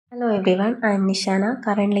Hello everyone, I am Nishana,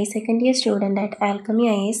 currently second year student at Alchemy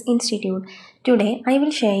IAS Institute. Today I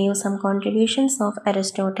will share you some contributions of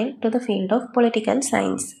Aristotle to the field of political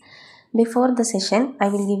science. Before the session, I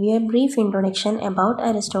will give you a brief introduction about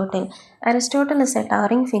Aristotle. Aristotle is a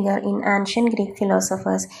towering figure in ancient Greek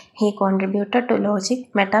philosophers. He contributed to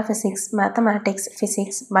logic, metaphysics, mathematics,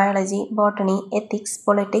 physics, biology, botany, ethics,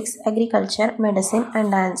 politics, agriculture, medicine,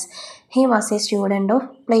 and dance. He was a student of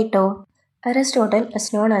Plato. Aristotle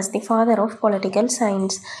is known as the father of political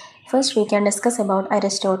science. First, we can discuss about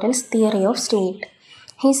Aristotle's theory of state.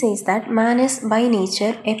 He says that man is by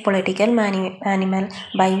nature a political animal,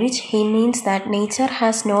 by which he means that nature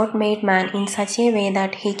has not made man in such a way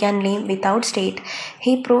that he can live without state.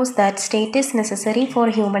 He proves that state is necessary for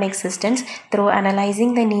human existence through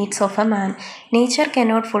analyzing the needs of a man. Nature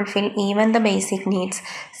cannot fulfill even the basic needs.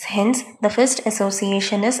 Hence, the first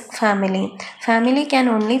association is family. Family can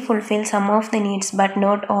only fulfill some of the needs but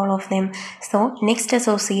not all of them. So, next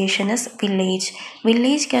association is village.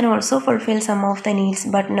 Village can also fulfill some of the needs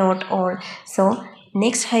but not all. So,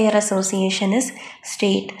 next higher association is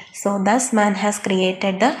state. So, thus man has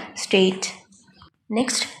created the state.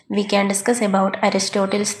 Next, we can discuss about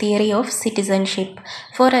Aristotle's theory of citizenship.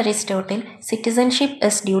 For Aristotle, citizenship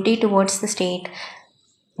is duty towards the state.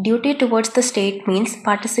 Duty towards the state means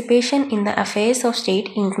participation in the affairs of state,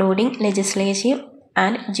 including legislative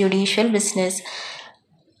and judicial business.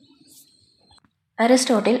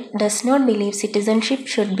 Aristotle does not believe citizenship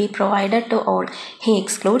should be provided to all. He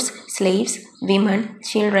excludes slaves, women,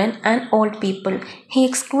 children, and old people. He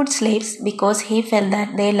excludes slaves because he felt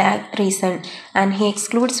that they lack reason, and he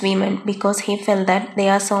excludes women because he felt that they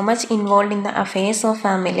are so much involved in the affairs of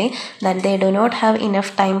family that they do not have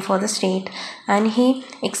enough time for the state. And he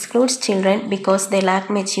excludes children because they lack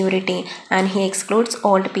maturity, and he excludes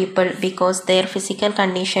old people because their physical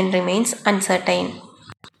condition remains uncertain.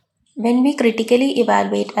 When we critically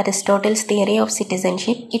evaluate Aristotle's theory of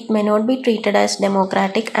citizenship, it may not be treated as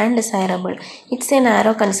democratic and desirable. It's a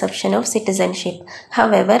narrow conception of citizenship.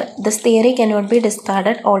 However, this theory cannot be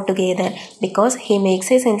discarded altogether because he makes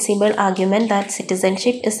a sensible argument that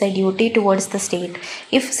citizenship is a duty towards the state.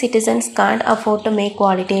 If citizens can't afford to make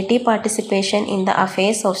qualitative participation in the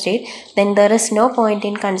affairs of state, then there is no point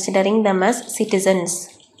in considering them as citizens.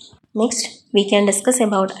 Next, we can discuss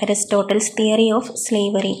about Aristotle's theory of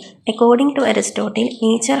slavery. According to Aristotle,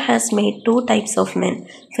 nature has made two types of men.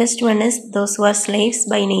 First one is those who are slaves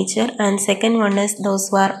by nature, and second one is those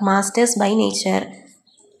who are masters by nature.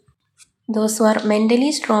 Those who are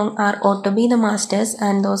mentally strong are ought to be the masters,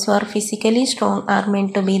 and those who are physically strong are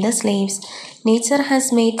meant to be the slaves. Nature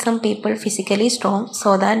has made some people physically strong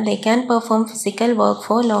so that they can perform physical work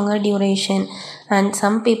for longer duration, and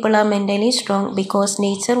some people are mentally strong because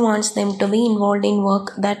nature wants them to be involved in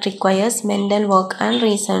work that requires mental work and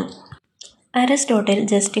reason. Aristotle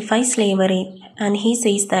justifies slavery, and he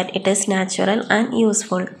says that it is natural and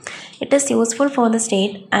useful. It is useful for the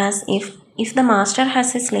state as if the master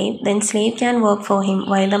has a slave, then slave can work for him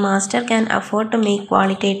while the master can afford to make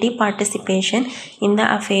qualitative participation in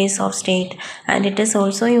the affairs of state. And it is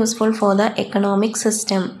also useful for the economic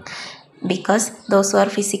system because those who are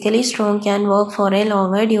physically strong can work for a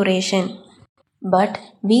longer duration. But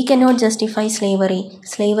we cannot justify slavery.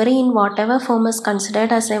 Slavery in whatever form is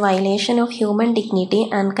considered as a violation of human dignity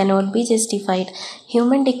and cannot be justified.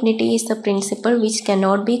 Human dignity is the principle which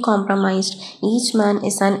cannot be compromised. Each man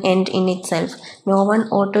is an end in itself. No one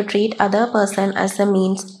ought to treat other person as a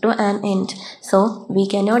means to an end. So, we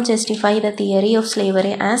cannot justify the theory of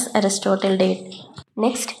slavery as Aristotle did.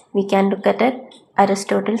 Next, we can look at it.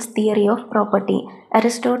 Aristotle's theory of property.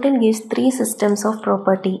 Aristotle gives three systems of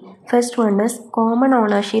property. First one is common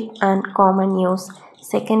ownership and common use.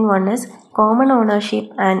 Second one is common ownership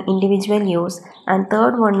and individual use. And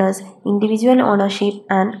third one is individual ownership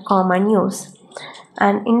and common use.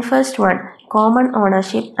 And in first one, common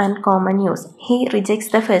ownership and common use, he rejects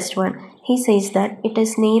the first one. He says that it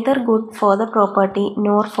is neither good for the property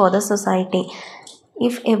nor for the society.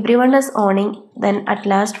 If everyone is owning, then at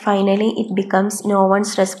last finally it becomes no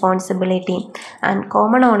one's responsibility. And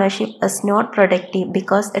common ownership is not productive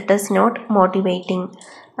because it is not motivating.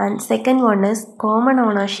 And second one is common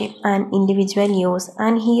ownership and individual use,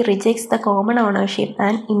 and he rejects the common ownership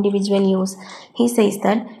and individual use. He says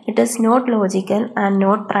that it is not logical and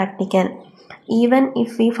not practical. Even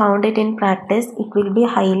if we found it in practice, it will be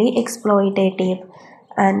highly exploitative.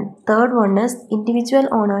 And third one is individual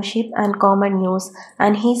ownership and common use,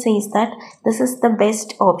 and he says that this is the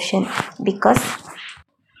best option because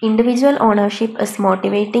Individual ownership is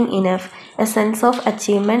motivating enough. A sense of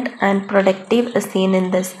achievement and productive is seen in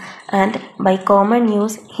this. And by common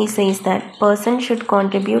use, he says that person should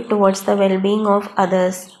contribute towards the well-being of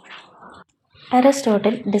others.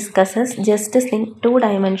 Aristotle discusses justice in two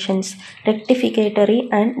dimensions, rectificatory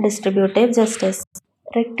and distributive justice.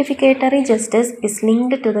 Rectificatory justice is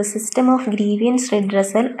linked to the system of grievance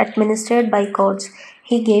redressal administered by courts.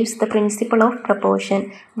 He gives the principle of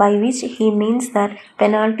proportion, by which he means that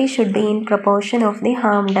penalty should be in proportion of the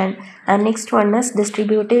harm done. And next one is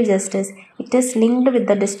distributive justice. It is linked with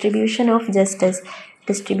the distribution of justice,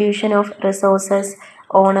 distribution of resources,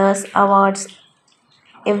 honors, awards.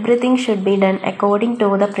 Everything should be done according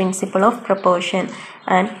to the principle of proportion,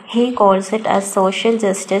 and he calls it as social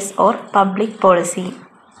justice or public policy.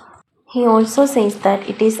 He also says that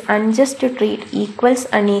it is unjust to treat equals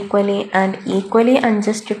unequally and equally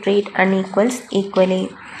unjust to treat unequals equally.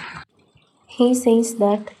 He says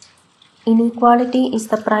that inequality is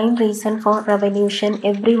the prime reason for revolution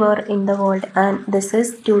everywhere in the world, and this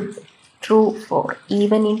is true for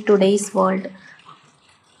even in today's world.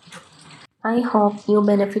 I hope you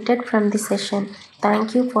benefited from the session.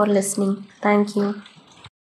 Thank you for listening. Thank you.